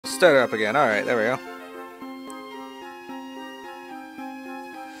start her up again. Alright, there we go.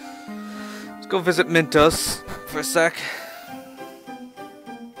 Let's go visit Mintos for a sec.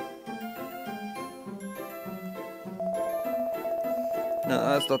 No,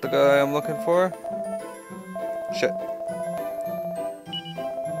 that's not the guy I'm looking for. Shit.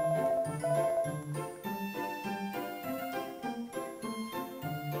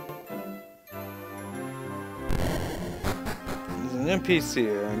 There's an NPC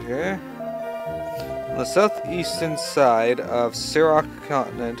around here. On the southeastern side of Sirak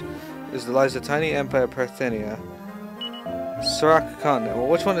continent lies the tiny empire Parthenia. Sirak continent. Well,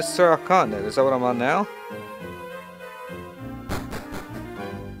 which one is Sirak continent? Is that what I'm on now?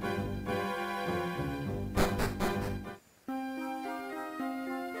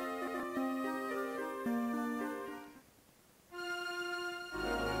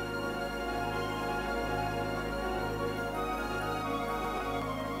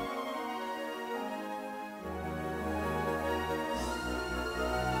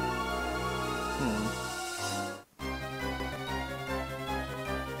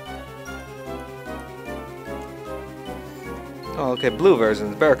 Oh, okay, blue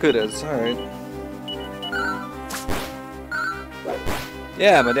versions, Barracudas, alright.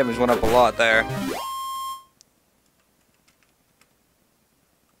 Yeah, my damage went up a lot there.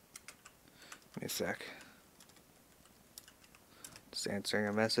 Give me a sec. Just answering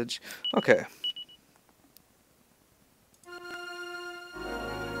a message. Okay.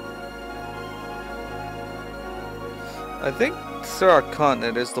 I think Sirak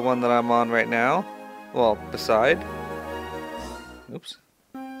Continent is the one that I'm on right now. Well, beside. Oops.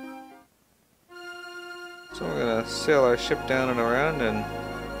 So we're gonna sail our ship down and around and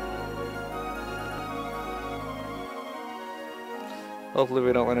hopefully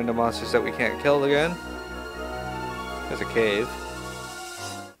we don't run into monsters that we can't kill again. There's a cave.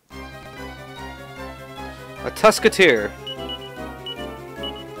 A Tusketeer.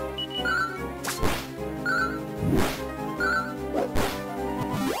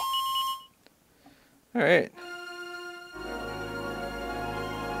 Alright.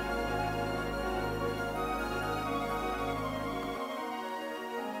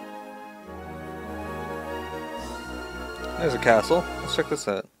 There's a castle. Let's check this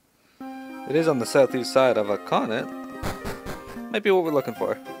out. It is on the southeast side of a continent. Might be what we're looking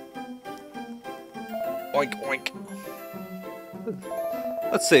for. Oink, oink.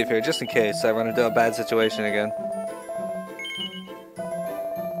 Let's save here, just in case I run into a bad situation again.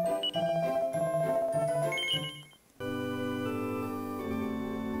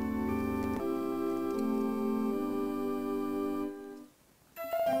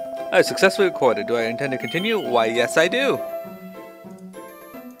 I successfully recorded. Do I intend to continue? Why, yes I do.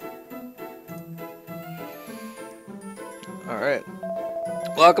 Alright.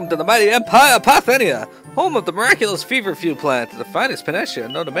 Welcome to the mighty Empire of Parthenia, home of the miraculous feverfew plant, the finest panacea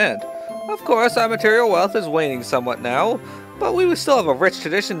in no demand. Of course, our material wealth is waning somewhat now, but we still have a rich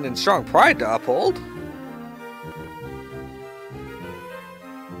tradition and strong pride to uphold.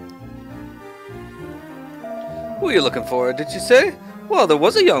 Who are you looking for, did you say? Well, there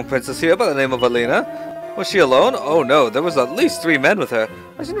was a young princess here by the name of Alina. Was she alone? Oh no, there was at least 3 men with her.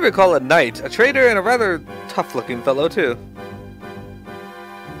 I seem to recall a knight, a trader, and a rather tough-looking fellow, too.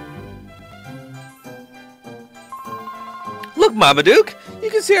 Look, Marmaduke! You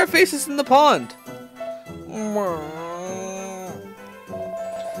can see our faces in the pond.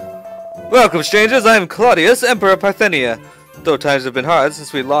 Welcome, strangers. I am Claudius, Emperor of Parthenia. Though times have been hard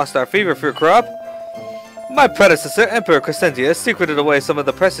since we lost our feverfew crop, my predecessor, Emperor Crescentius, secreted away some of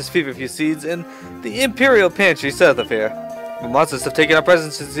the precious feverfew seeds in the imperial pantry south of here. The monsters have taken up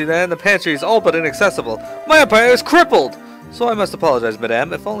residence there, and the pantry is all but inaccessible. My empire is crippled! So I must apologize,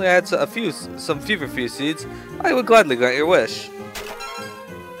 madame. If only I had some feverfew seeds, I would gladly grant your wish.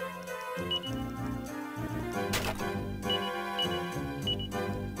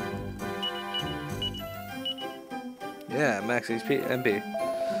 Yeah, max HP, MP.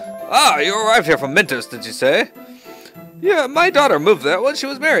 Ah, you arrived here from Mintos, did you say? Yeah, my daughter moved there when she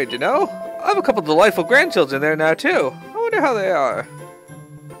was married, you know? I have a couple delightful grandchildren there now, too. I wonder how they are.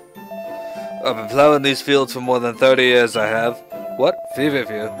 I've been plowing these fields for more than 30 years, I have. What?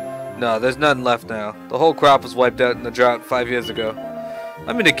 Feverfew? No, there's none left now. The whole crop was wiped out in the drought 5 years ago.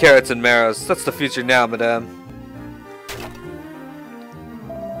 I'm into carrots and marrows. That's the future now, madame.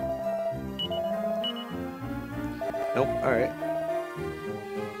 Nope, alright.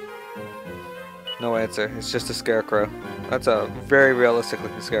 No answer. It's just a scarecrow. That's a very realistic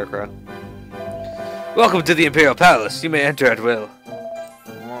looking scarecrow. Welcome to the Imperial Palace. You may enter at will.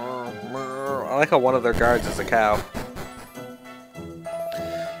 I like how one of their guards is a cow.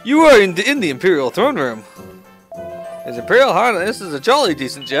 You are in the Imperial throne room. His Imperial Highness is a jolly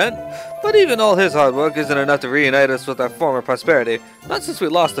decent gent, but even all his hard work isn't enough to reunite us with our former prosperity, not since we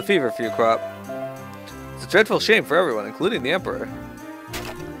lost the feverfew crop. It's a dreadful shame for everyone, including the Emperor.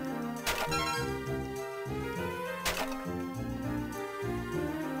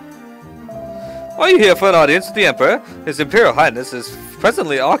 Are you here for an audience with the Emperor? His Imperial Highness is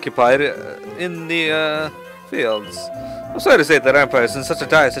presently occupied in the fields. I'm sorry to say that our Empire is in such a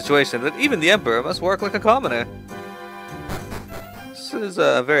dire situation that even the Emperor must work like a commoner. This is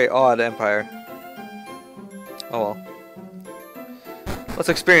a very odd empire. Oh well. Let's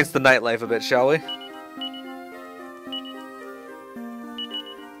experience the nightlife a bit, shall we?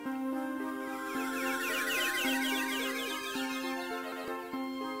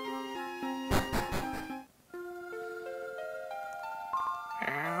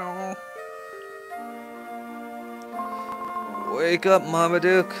 Wake up,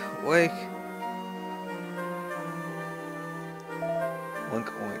 Marmaduke. Wake. Wink,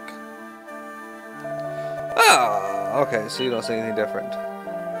 wink. Ah, okay, so you don't say anything different.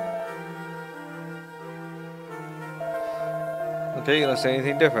 Okay, you don't say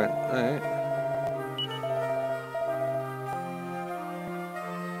anything different. Alright.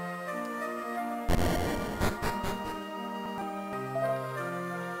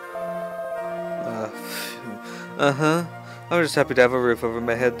 Uh-huh. I'm just happy to have a roof over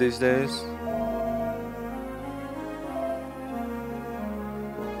my head these days.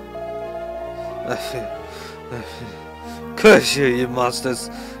 Curse you, you monsters!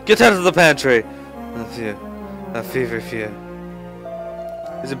 Get out of the pantry! A fever.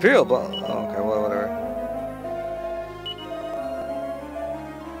 His Imperial ball. Oh, okay, well, whatever.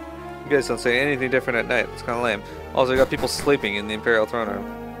 You guys don't say anything different at night. It's kind of lame. Also, you got people sleeping in the Imperial throne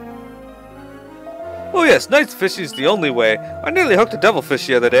room. Oh yes, night fishing is the only way. I nearly hooked a devilfish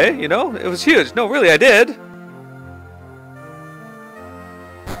the other day, you know? It was huge. No, really, I did.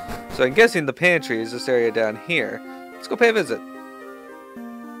 So I'm guessing the pantry is this area down here. Let's go pay a visit.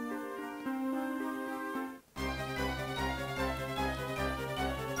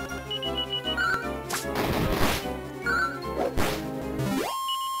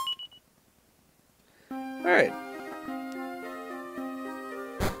 Alright.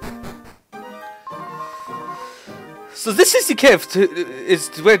 So this is the cave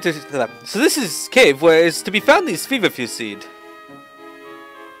So this is cave where is to be found these feverfew seed.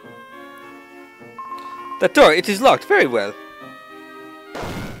 That door, it is locked. Very well.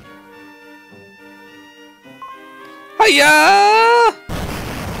 Hiya!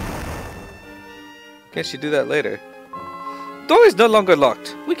 Can't she do that later? Door is no longer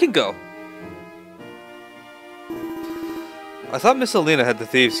locked. We can go. I thought Miss Alina had the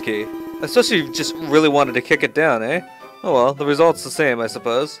thieves' key. I suppose she just really wanted to kick it down, eh? Oh well, the result's the same, I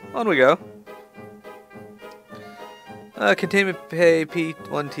suppose. On we go. Containment Pay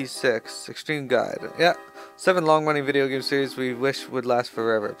P1T6. Extreme Guide. Yeah. 7 long-running video game series we wish would last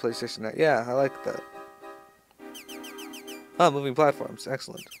forever. PlayStation Net. Yeah, I like that. Ah, moving platforms.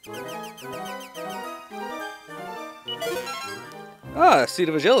 Excellent. Ah, Seat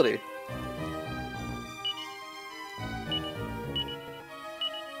of Agility.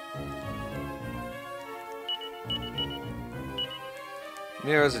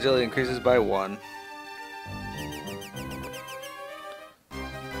 Mearo's agility increases by 1.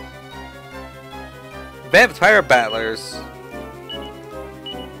 Vampire Battlers.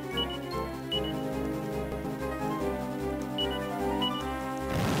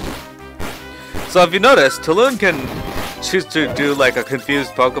 So if you notice, Taloon can choose to do like a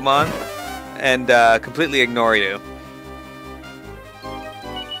confused Pokemon and completely ignore you.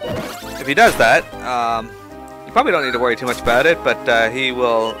 If he does that, you probably don't need to worry too much about it, but he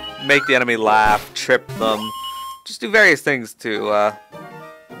will make the enemy laugh, trip them, just do various things to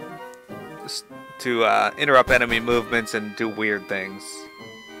interrupt enemy movements and do weird things.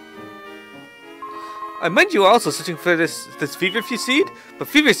 I meant you are also searching for this feverfew seed, but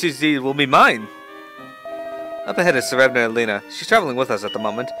feverfew seed will be mine. Up ahead is Serevna Alina. She's traveling with us at the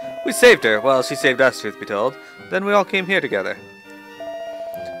moment. We saved her. Well, she saved us, truth be told. Then we all came here together.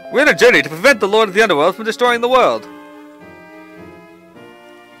 We're on a journey to prevent the Lord of the Underworld from destroying the world.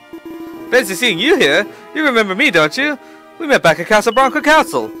 Fancy seeing you here. You remember me, don't you? We met back at Casablanca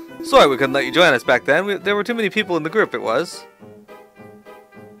Castle. Sorry we couldn't let you join us back then. There were too many people in the group, it was.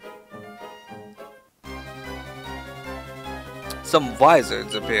 Some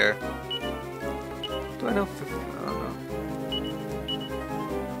wizards appear. Do I know? I don't know.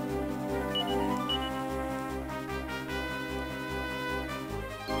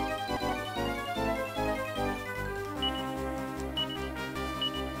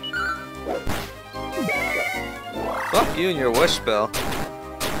 Fuck you and your wish spell.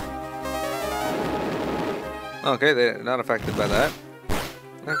 Okay, they're not affected by that.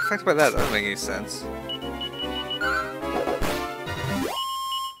 Not affected by that, that doesn't make any sense.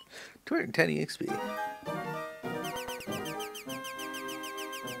 210 EXP.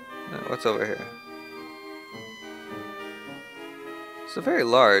 What's over here? It's a very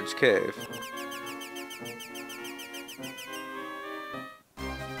large cave.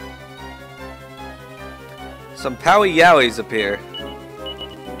 Some Powie Yowies appear.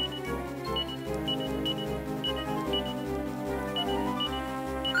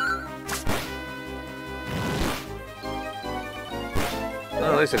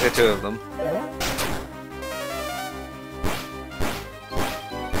 Well, at least I hit 2 of them.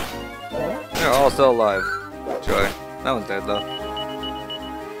 They're all still alive. Joy. That one's dead though.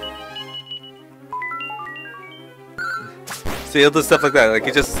 See, he'll do stuff like that. Like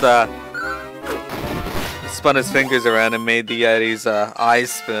he just spun his fingers around and made the Yeti's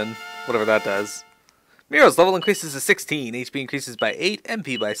eyes spin. Whatever that does. Mearo's level increases to 16. HP increases by 8.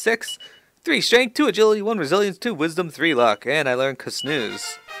 MP by 6. 3 strength, 2 agility, 1 resilience, 2 wisdom, 3 luck. And I learned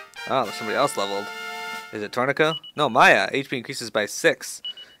Kasnooze. Oh, there's somebody else leveled. Is it Tornico? No, Maya. HP increases by 6.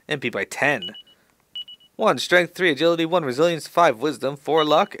 MP by 10. 1 strength, 3 agility, 1 resilience, 5 wisdom, 4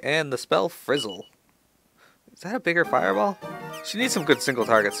 luck, and the spell Frizzle. Is that a bigger fireball? She needs some good single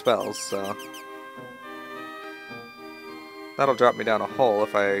target spells, so... That'll drop me down a hole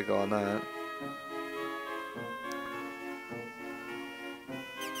if I go on that.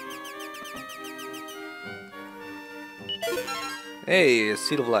 Hey, a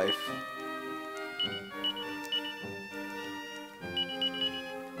Seed of Life.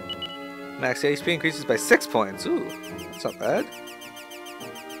 Max HP increases by 6 points. Ooh, that's not bad.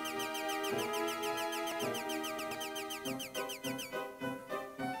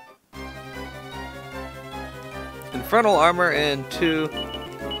 Infernal armor and 2.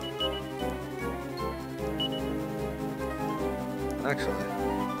 Actually,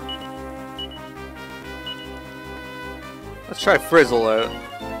 let's try Frizzle out.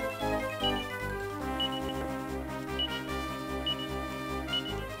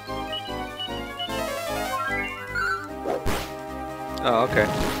 Oh, okay.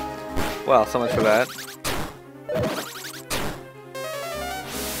 Well, so much for that.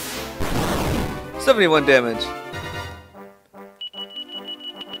 71 damage.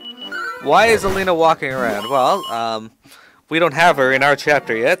 Why is Alina walking around? Well, we don't have her in our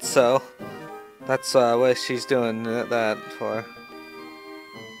chapter yet, so that's what she's doing that for.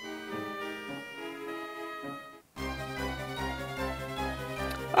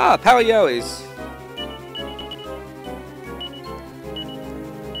 Ah, Powie Yowies.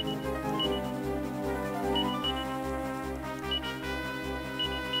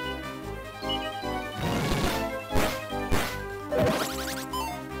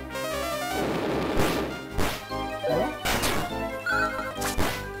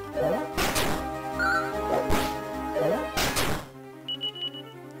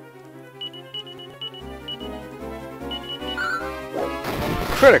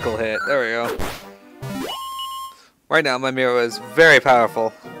 Critical hit. There we go. Right now, my Mearo is very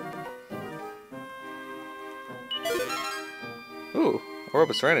powerful. Ooh,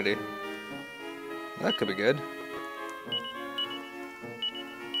 Orb of Serenity. That could be good.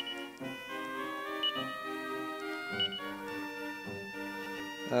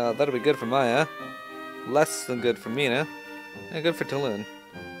 That'll be good for Maya. Less than good for Mina. And good for Talon.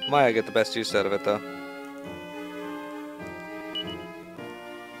 Maya get the best use out of it, though.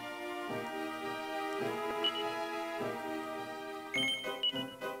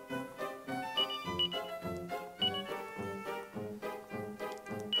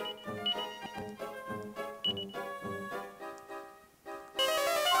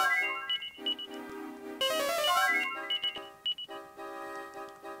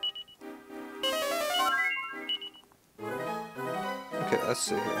 Okay, let's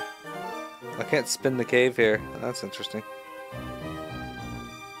see here. I can't spin the cave here. That's interesting.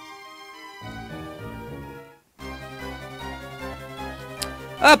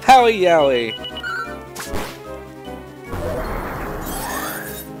 A Powie Yowie!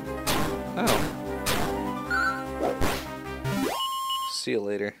 Oh. See you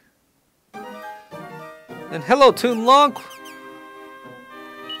later. And hello, Toon Lonk!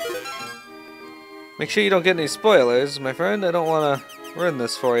 Make sure you don't get any spoilers, my friend. I don't want to ruin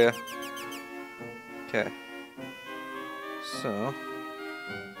this for you. Okay. So.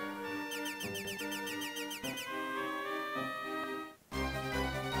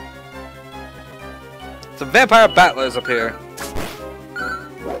 Some vampire battlers up here.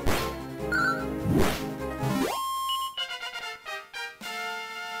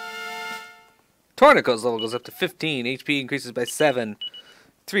 Tornico's level goes up to 15. HP increases by 7.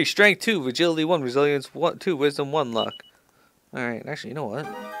 3. Strength 2. Agility 1. Resilience 2. Wisdom 1. Luck. Alright, actually, you know what?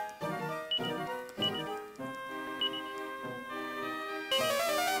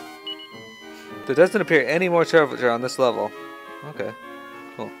 There doesn't appear any more temperature on this level. Okay,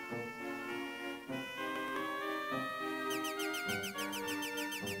 cool.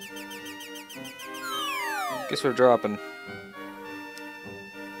 Guess we're dropping.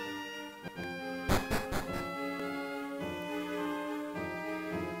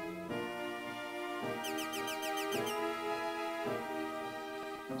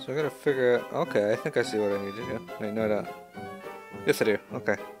 So I gotta figure out. Okay, I think I see what I need to do. Wait, no, I don't. Yes, I do.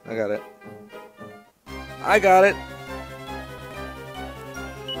 Okay, I got it. I got it!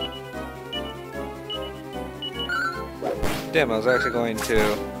 Damn, I was actually going to...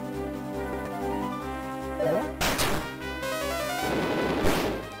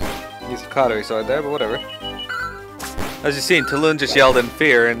 use the cautery sword there, but whatever. As you've seen, Talon just yelled in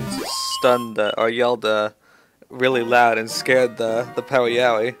fear and stunned, or yelled really loud and scared the Power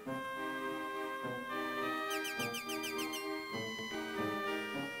Yowie.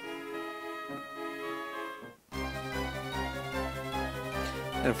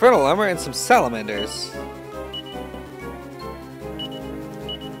 Infernal armor and some salamanders.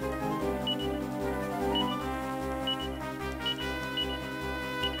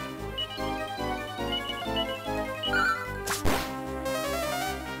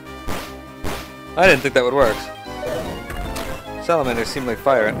 I didn't think that would work. Salamanders seem like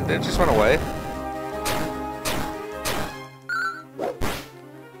fire. Did it just run away?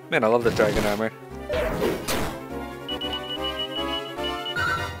 Man, I love the dragon armor.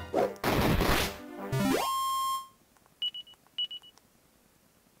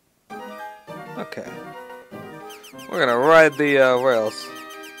 Okay. We're gonna ride the rails.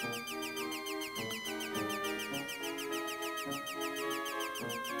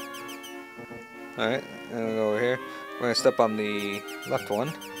 Alright, and we'll go over here. We're gonna step on the left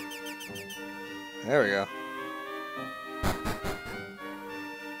one. There we go.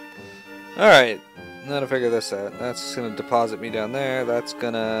 Alright, now to figure this out. That's just gonna deposit me down there. That's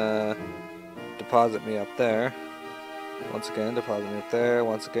gonna deposit me up there. Once again, deposit me up there.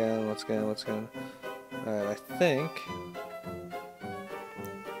 Once again, once again, once again. Alright, I think...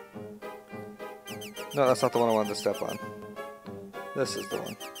 No, that's not the one I wanted to step on. This is the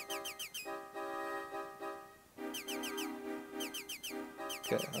one.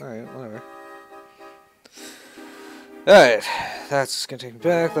 Okay, alright, whatever. Alright, that's gonna take me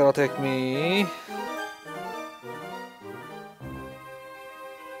back. That'll take me...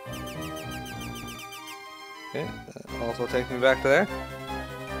 Okay, that'll also take me back to there.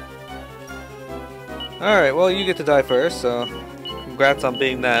 Alright, well, you get to die first, so congrats on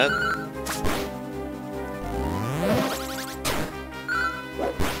being that.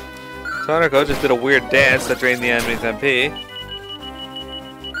 Tornico just did a weird dance that drained the enemy's MP.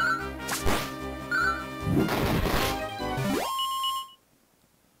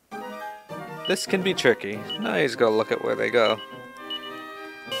 This can be tricky. Now you just gotta look at where they go.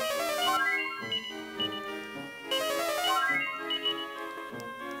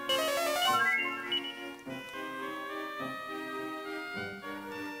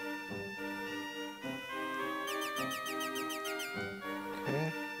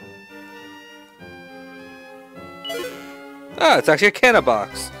 Okay. Ah, it's actually a cannon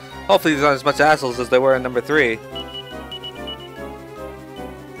box. Hopefully these aren't as much assholes as they were in number 3.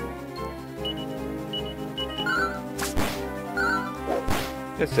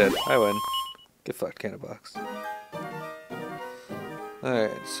 It's dead. I win. Get fucked, cannon box. Alright,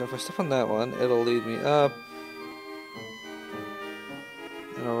 so if I step on that one, it'll lead me up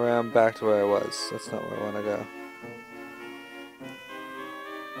and around back to where I was. That's not where I want to go.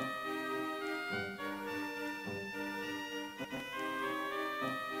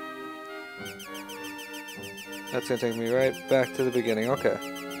 That's gonna take me right back to the beginning. Okay.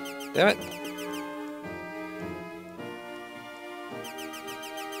 Damn it.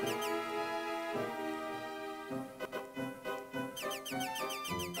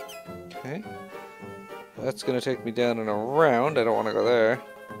 Okay. That's gonna take me down and around. I don't want to go there.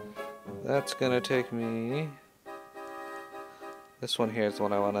 That's gonna take me... This one here is the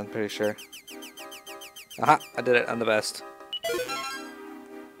one I want, I'm pretty sure. Aha! I did it. I'm the best.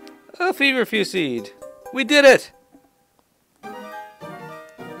 A feverfew seed. We did it!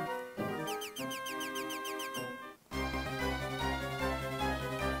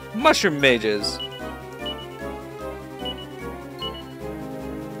 Mushroom mages.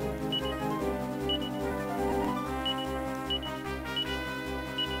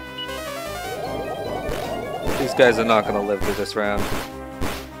 These guys are not gonna live through this round.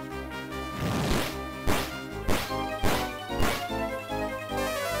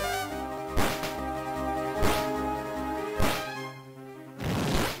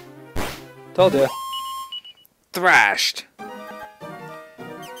 Told ya. Thrashed.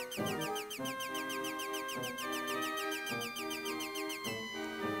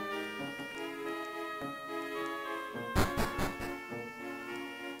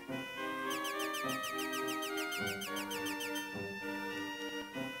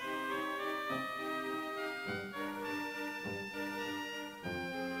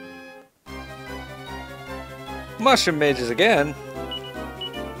 Mushroom mages again.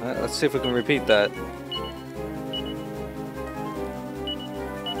 Alright, let's see if we can repeat that.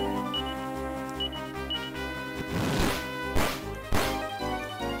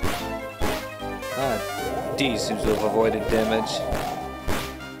 D seems to have avoided damage.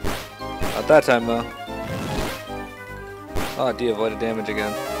 Not that time though. Oh, D avoided damage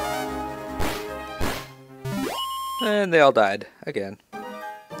again. And they all died again.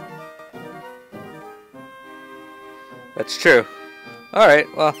 That's true. Alright,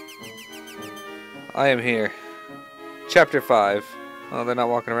 well, I am here. Chapter 5. Oh, they're not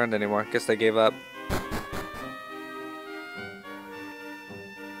walking around anymore. Guess they gave up.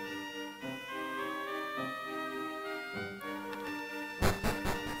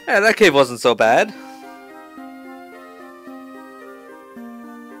 Yeah, that cave wasn't so bad.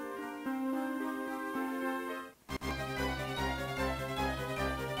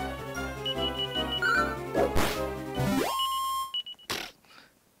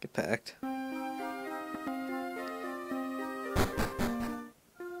 Get packed.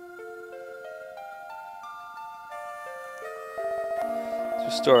 Let's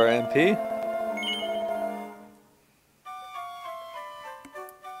restore our MP.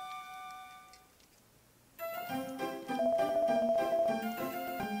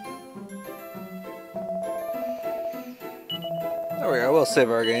 There we go, we'll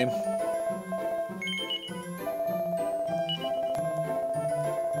save our game.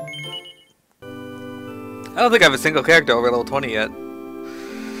 I don't think I have a single character over level 20 yet.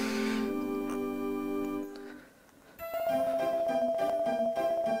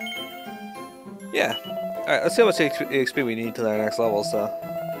 Yeah. Alright, let's see how much XP we need to our next level, so.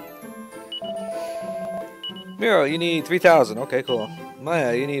 Miro, you need 3,000. Okay, cool.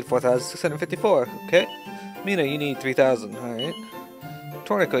 Maya, you need 4,654. Okay. Mina, you need 3,000. Alright.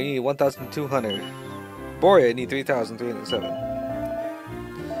 Tornico, you need 1,200. Boria, you need 3,307.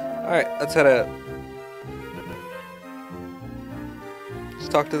 Alright, let's head out. Let's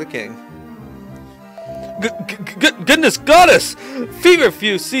talk to the king. Goodness goddess!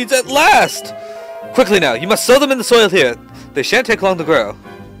 Feverfew seeds at last! Quickly now, you must sow them in the soil here. They shan't take long to grow.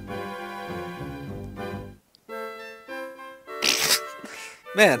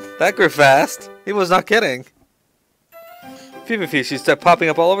 Man, that grew fast. He was not kidding. Feverfew seeds start popping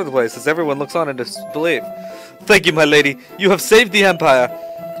up all over the place as everyone looks on in disbelief. Thank you, my lady. You have saved the Empire.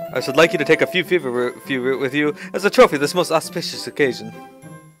 I should like you to take a few fever root with you as a trophy this most auspicious occasion.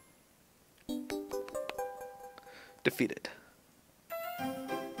 Defeated.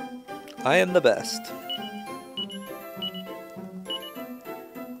 I am the best.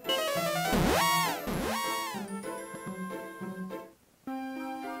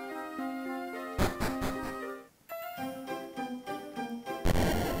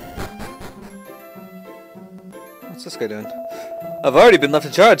 What's this guy doing? I've already been left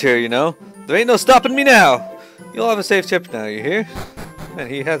in charge here, you know. There ain't no stopping me now. You'll have a safe trip now, you hear? And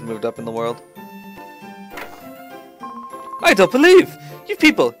he has moved up in the world. I don't believe! You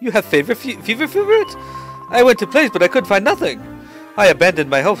people, you have fever root? I went to place, but I could find nothing. I abandoned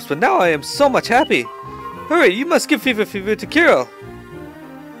my hopes, but now I am so much happy. Hurry, you must give fever root to Kirill.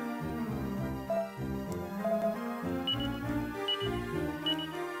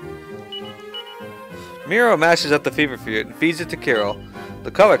 Miro mashes up the fever fruit and feeds it to Kirill.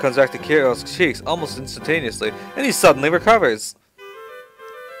 The color comes back to Kirill's cheeks almost instantaneously, and he suddenly recovers.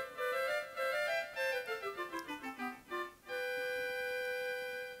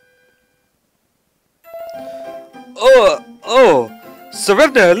 Oh,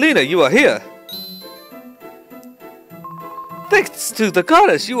 Serevna Helena, you are here. Thanks to the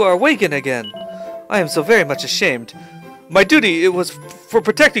goddess, you are awakened again. I am so very much ashamed. My duty, it was for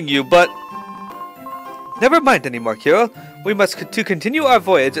protecting you, but... Never mind anymore, Kirill. We must continue our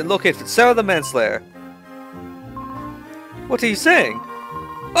voyage and locate Sarah the Manslayer. What are you saying?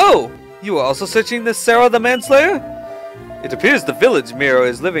 Oh, you are also searching this Sarah the Manslayer? It appears the village Miro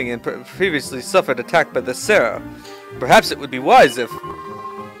is living in previously suffered attack by the Sarah. Perhaps it would be wise if...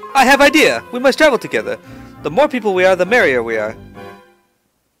 I have idea! We must travel together. The more people we are, the merrier we are.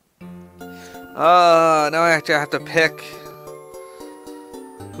 Now I actually have to pick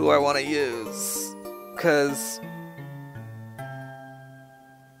who I want to use. Because...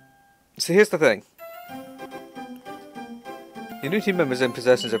 So here's the thing. Your new team members and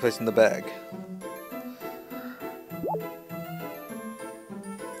possessions are placed in the bag.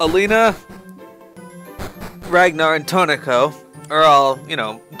 Alina, Ragnar, and Tornico are all, you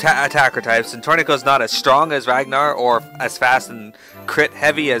know, attacker types, and Tornico's not as strong as Ragnar or as fast and crit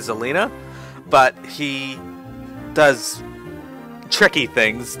heavy as Alina, but he does tricky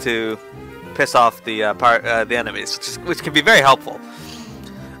things to piss off the the enemies, which can be very helpful.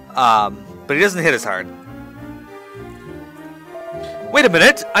 But he doesn't hit as hard. Wait a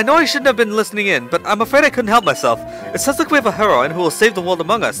minute! I know I shouldn't have been listening in, but I'm afraid I couldn't help myself. It sounds like we have a heroine who will save the world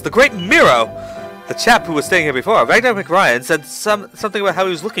among us. The great Miro! The chap who was staying here before, Ragnar McRyan, said something about how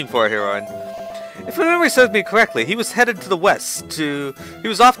he was looking for a heroine. If my memory serves me correctly, he was headed to the west, he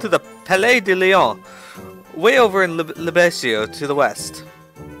was off to the Palais de Lyon, way over in Libesio to the west.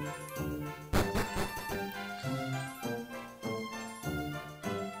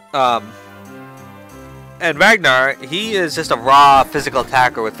 And Ragnar, he is just a raw physical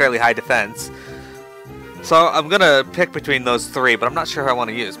attacker with fairly high defense. So I'm gonna pick between those three, but I'm not sure who I want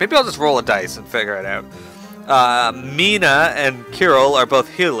to use. Maybe I'll just roll a dice and figure it out. Mina and Kirill are both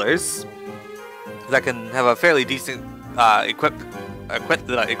healers that can have a fairly decent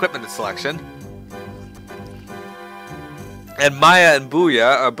equipment selection. And Maya and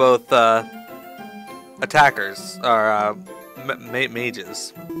Booya are both attackers, or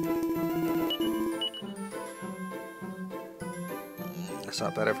mages. That's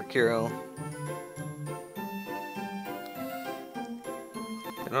not better for Kirill.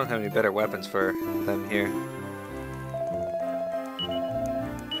 I don't have any better weapons for them here.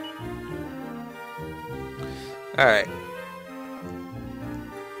 Alright.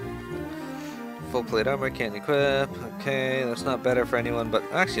 Full plate armor, can't equip. Okay, that's not better for anyone, but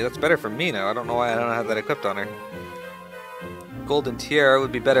actually that's better for me now. I don't know why I don't have that equipped on her. Golden tiara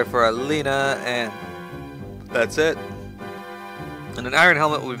would be better for Alina, and that's it. And an iron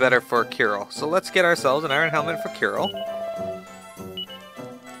helmet will be better for Kirill. So let's get ourselves an iron helmet for Kirill.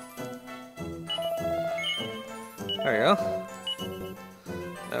 There we go.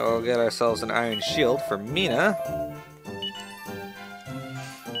 Now we'll get ourselves an iron shield for Mina.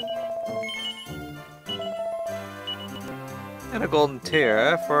 And a golden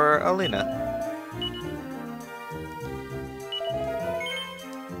tiara for Alina.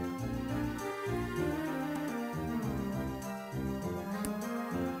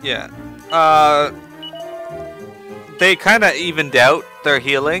 Yeah. They kind of evened out their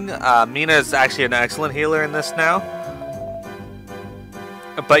healing. Mina's actually an excellent healer in this now.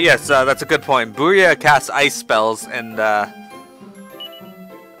 But yes, that's a good point. Booya casts ice spells, and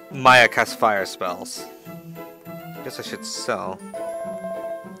Maya casts fire spells. I guess I should sell.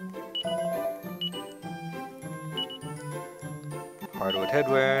 Hardwood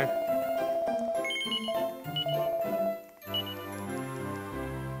headwear.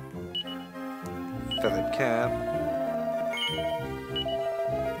 Feathered cap.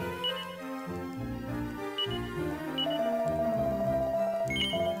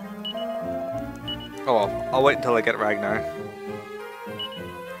 Oh well, I'll wait until I get Ragnar.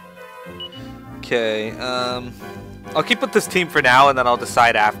 Okay, I'll keep with this team for now, and then I'll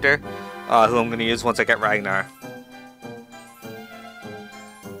decide after who I'm going to use once I get Ragnar.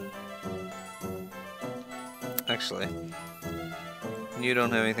 Actually, you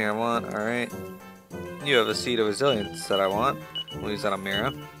don't have anything I want, alright. You have a seed of resilience that I want. We'll use that on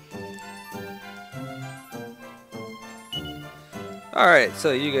Mira. Alright,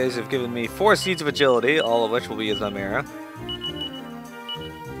 so you guys have given me 4 seeds of agility, all of which will be used on Mira.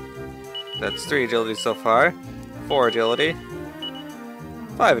 That's 3 agility so far. 4 agility.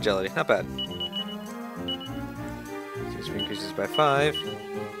 5 agility, not bad. HP increases by 5.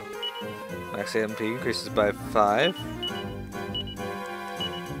 Max MP increases by 5.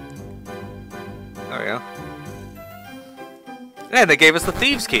 There we go. And they gave us the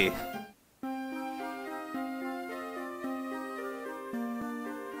Thieves' Key!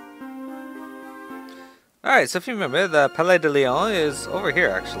 Alright, so if you remember, the Palais de Lyon is over here,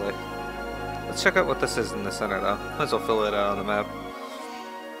 actually. Let's check out what this is in the center, though. Might as well fill it out on the map.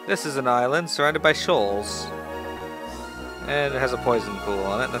 This is an island surrounded by shoals. And it has a poison pool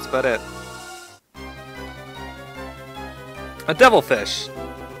on it, and that's about it. A devilfish!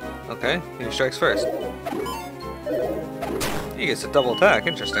 Okay, he strikes first. He gets a double attack,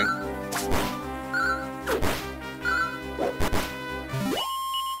 interesting.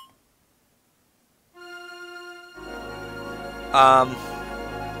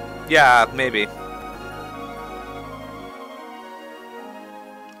 Yeah, maybe.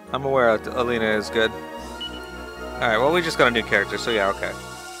 I'm aware that Alina is good. Alright, well, we just got a new character, so yeah, okay.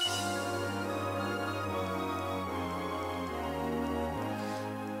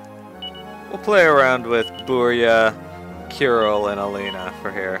 We'll play around with Burya, Kirill, and Alina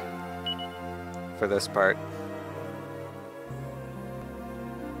for here. For this part.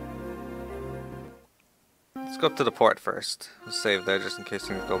 Let's go up to the port first. We'll save there just in case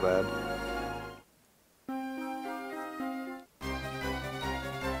things go bad.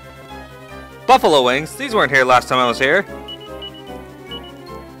 Buffalo wings? These weren't here last time I was here.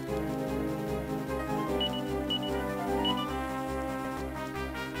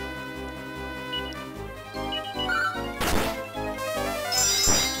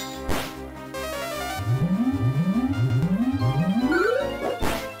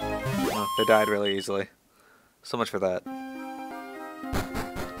 Oh, they died really easily. So much for that.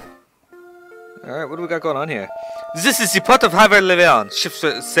 Alright, what do we got going on here? This is the port of Haver-Levion. Ships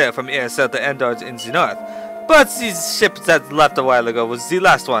sail from ESL to Endor in the north. But the ship that left a while ago was the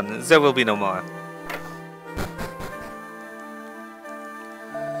last one. There will be no more.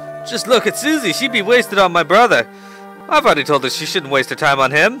 Just look at Susie. She'd be wasted on my brother. I've already told her she shouldn't waste her time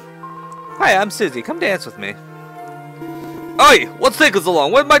on him. Hi, I'm Susie. Come dance with me. Oi! What's taking so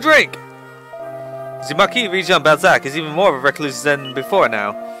long? Where's my drink? The Marquis Regent Balzac is even more of a recluse than before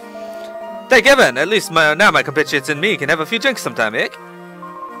now. Thank heaven! At least now my compatriots and me can have a few drinks sometime, eh?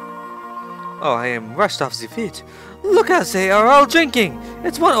 Oh, I am rushed off the feet. Look how they are all drinking!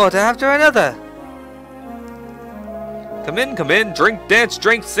 It's one order after another! Come in, drink, dance,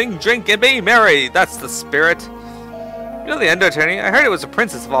 drink, sing, drink, and be merry! That's the spirit! You know the Endo attorney? I heard it was a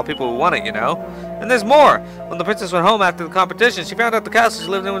princess of all people who won it, you know? And there's more! When the princess went home after the competition, she found out the castle she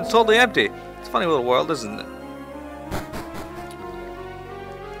lived in was totally empty. It's a funny little world, isn't it?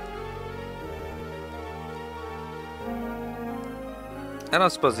 I don't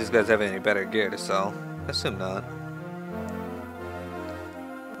suppose these guys have any better gear to sell. I assume not.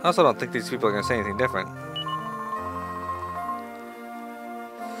 I also don't think these people are going to say anything different.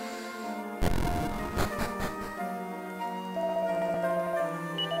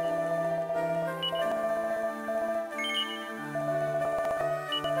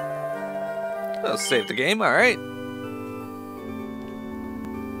 I'll save the game, alright.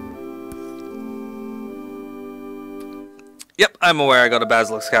 Yep, I'm aware I go to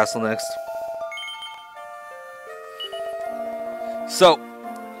Basilic's Castle next. So,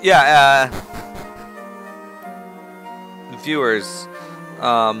 yeah, viewers,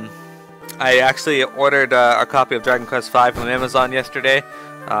 I actually ordered a copy of Dragon Quest V from Amazon yesterday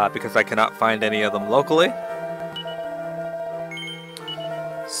because I cannot find any of them locally.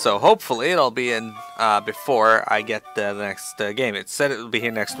 So hopefully it'll be in before I get the next game. It said it will be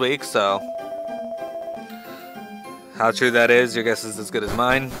here next week, so how true that is, your guess is as good as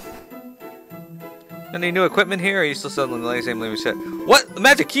mine. Any new equipment here? Or are you still selling the same lame shit? What? The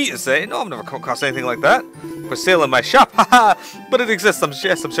magic key, you say? No, I've never come across anything like that. For sale in my shop, haha! But it exists, I'm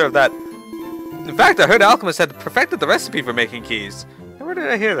sure of that. In fact, I heard alchemists had perfected the recipe for making keys. Where did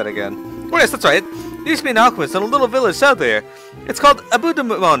I hear that again? Oh yes, that's right. There used to be an alchemist in a little village south there. It's called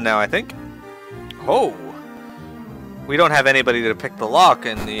Abudamon now, I think. Oh. We don't have anybody to pick the lock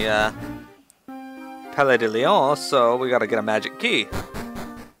in the Palais de Lyon, so we gotta get a magic key.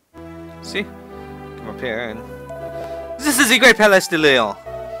 See? Come up here and... This is the great Palais de Lyon.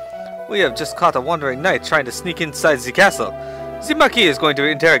 We have just caught a wandering knight trying to sneak inside the castle. The Marquis is going to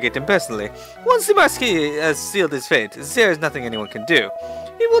interrogate him personally. Once the Marquis has sealed his fate, there is nothing anyone can do.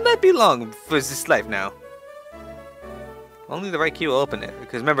 It will not be long for this life now. Only the right key will open it,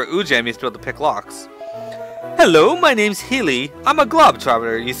 because remember, Ujam used to be able to pick locks. Hello, my name's Healy. I'm a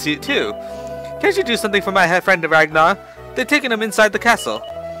globetrotter, you see, too. Can't you do something for my friend Ragnar? They're taking him inside the castle.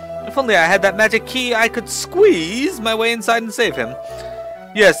 If only I had that magic key, I could squeeze my way inside and save him.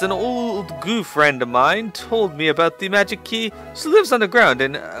 Yes, an old goo friend of mine told me about the magic key. She lives underground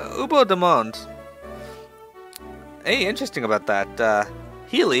in Ubodamond. Hey, interesting about that.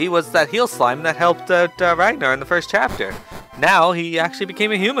 Healy was that heel slime that helped out Ragnar in the first chapter. Now he actually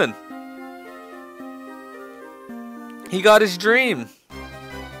became a human. He got his dream.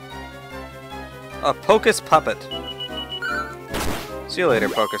 A Pocus Puppet. See you later,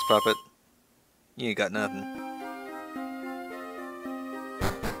 Pocus Puppet. You ain't got nothing.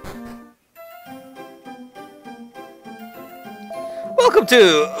 Welcome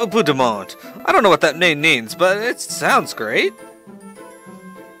to Ubudamont. I don't know what that name means, but it sounds great.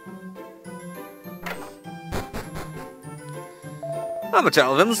 I'm a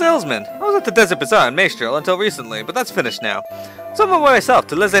Chalvin salesman. I was at the Desert Bazaar in Maestrel until recently, but that's finished now. So I'm on my way south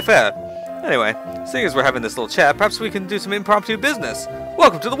to laissez-faire. Anyway, seeing as we're having this little chat, perhaps we can do some impromptu business.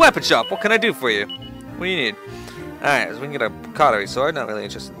 Welcome to the weapon shop. What can I do for you? What do you need? Alright, so we can get a cautery sword. Not really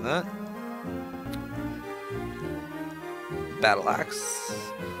interested in that. Battle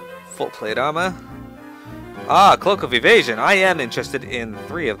axe. Full plate armor. Ah, cloak of evasion. I am interested in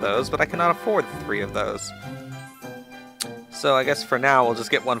 3 of those, but I cannot afford 3 of those. So I guess for now we'll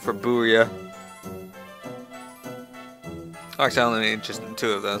just get one for Buria. Actually, I'm only interested in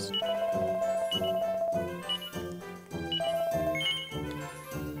 2 of those.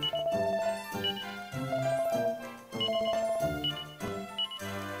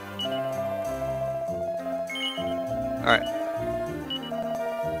 Alright.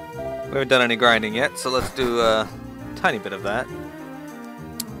 We haven't done any grinding yet, so let's do a tiny bit of that.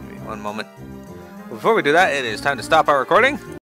 Give me one moment. Before we do that, it is time to stop our recording.